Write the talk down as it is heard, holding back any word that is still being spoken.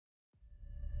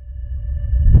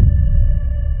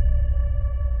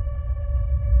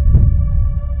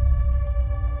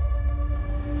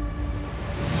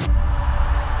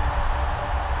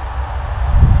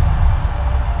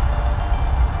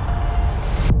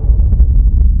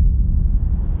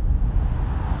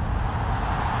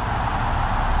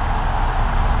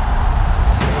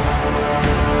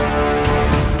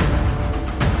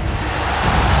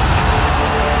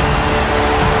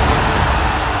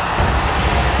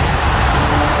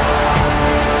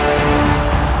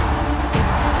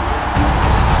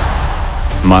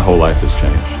My whole life has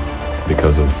changed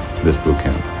because of this boot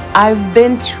camp. I've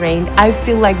been trained. I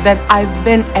feel like that I've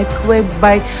been equipped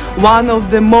by one of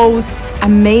the most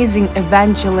amazing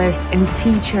evangelists and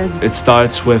teachers. It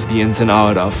starts with the ins and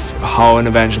outs of how an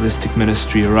evangelistic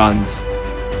ministry runs.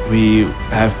 We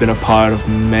have been a part of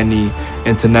many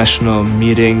international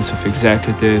meetings with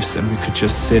executives, and we could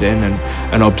just sit in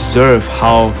and observe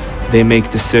how they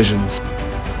make decisions.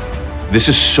 This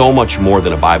is so much more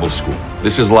than a Bible school.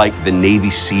 This is like the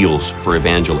Navy SEALs for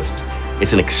evangelists.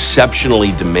 It's an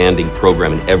exceptionally demanding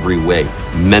program in every way,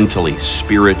 mentally,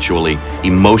 spiritually,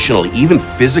 emotionally, even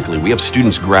physically. We have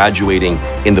students graduating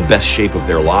in the best shape of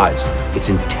their lives. It's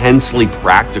intensely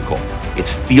practical.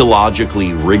 It's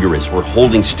theologically rigorous. We're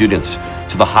holding students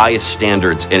to the highest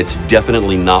standards, and it's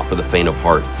definitely not for the faint of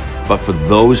heart. But for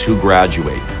those who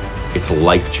graduate, it's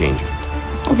life-changing.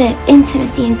 The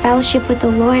intimacy and fellowship with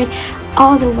the Lord,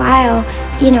 all the while,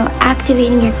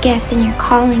 activating your gifts and your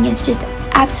calling is just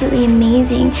absolutely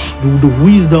amazing. The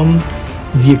wisdom,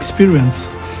 the experience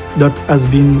that has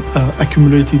been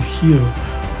accumulated here,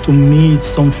 to me it's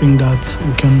something that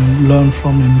we can learn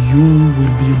from, and you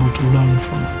will be able to learn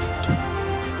from it too.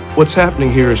 What's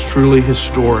happening here is truly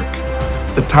historic.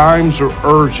 The times are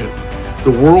urgent.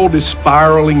 The world is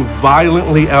spiraling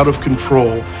violently out of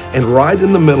control, and right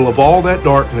in the middle of all that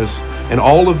darkness and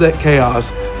all of that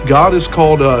chaos, God has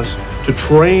called us to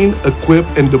train, equip,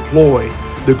 and deploy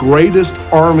the greatest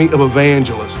army of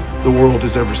evangelists the world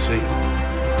has ever seen.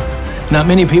 Not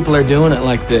many people are doing it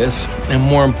like this, and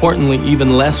more importantly,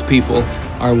 even less people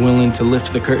are willing to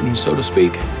lift the curtain, so to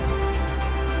speak.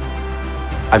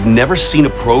 I've never seen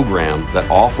a program that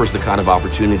offers the kind of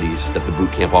opportunities that the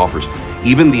boot camp offers.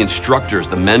 Even the instructors,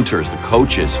 the mentors, the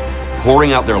coaches,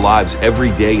 pouring out their lives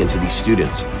every day into these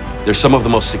students. They're some of the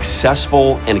most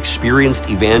successful and experienced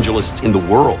evangelists in the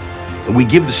world. And we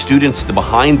give the students the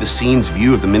behind-the-scenes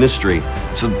view of the ministry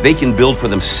so that they can build for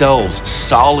themselves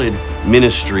solid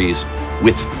ministries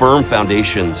with firm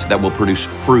foundations that will produce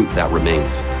fruit that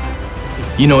remains.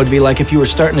 It'd be like if you were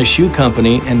starting a shoe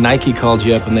company and Nike called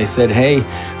you up and they said, hey,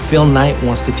 Phil Knight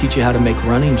wants to teach you how to make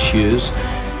running shoes.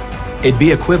 It'd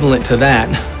be equivalent to that.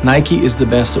 Nike is the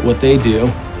best at what they do,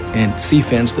 and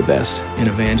CfaN's the best in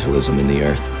evangelism in the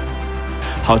earth.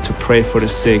 How to pray for the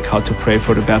sick, how to pray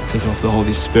for the baptism of the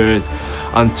Holy Spirit,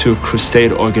 onto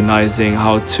Crusade organizing,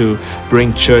 how to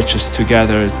bring churches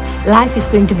together. Life is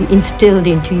going to be instilled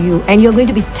into you, and you're going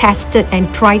to be tested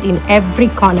and tried in every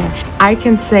corner. I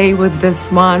can say with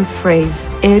this one phrase,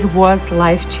 it was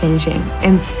life-changing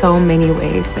in so many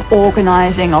ways.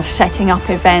 Organizing, of setting up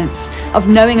events, of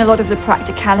knowing a lot of the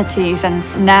practicalities, and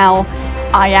now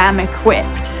I am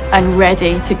equipped and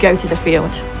ready to go to the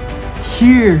field.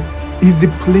 Here is the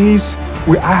place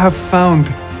where I have found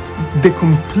the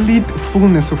complete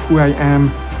fullness of who I am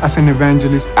as an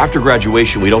evangelist. After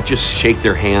graduation, we don't just shake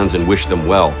their hands and wish them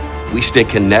well. We stay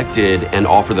connected and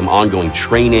offer them ongoing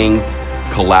training,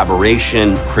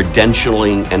 collaboration,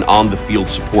 credentialing, and on-the-field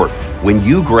support. When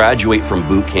you graduate from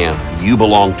boot camp, you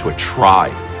belong to a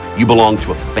tribe. You belong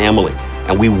to a family.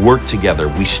 And we work together,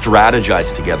 we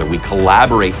strategize together, we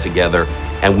collaborate together,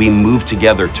 and we move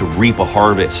together to reap a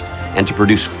harvest and to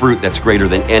produce fruit that's greater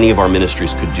than any of our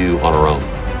ministries could do on our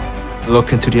own.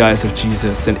 Look into the eyes of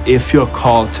Jesus, and if you're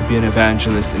called to be an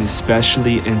evangelist, and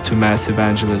especially into mass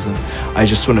evangelism, I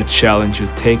just want to challenge you,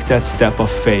 take that step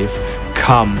of faith,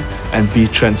 come and be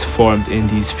transformed in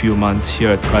these few months here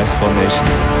at Christ for All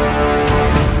Nations.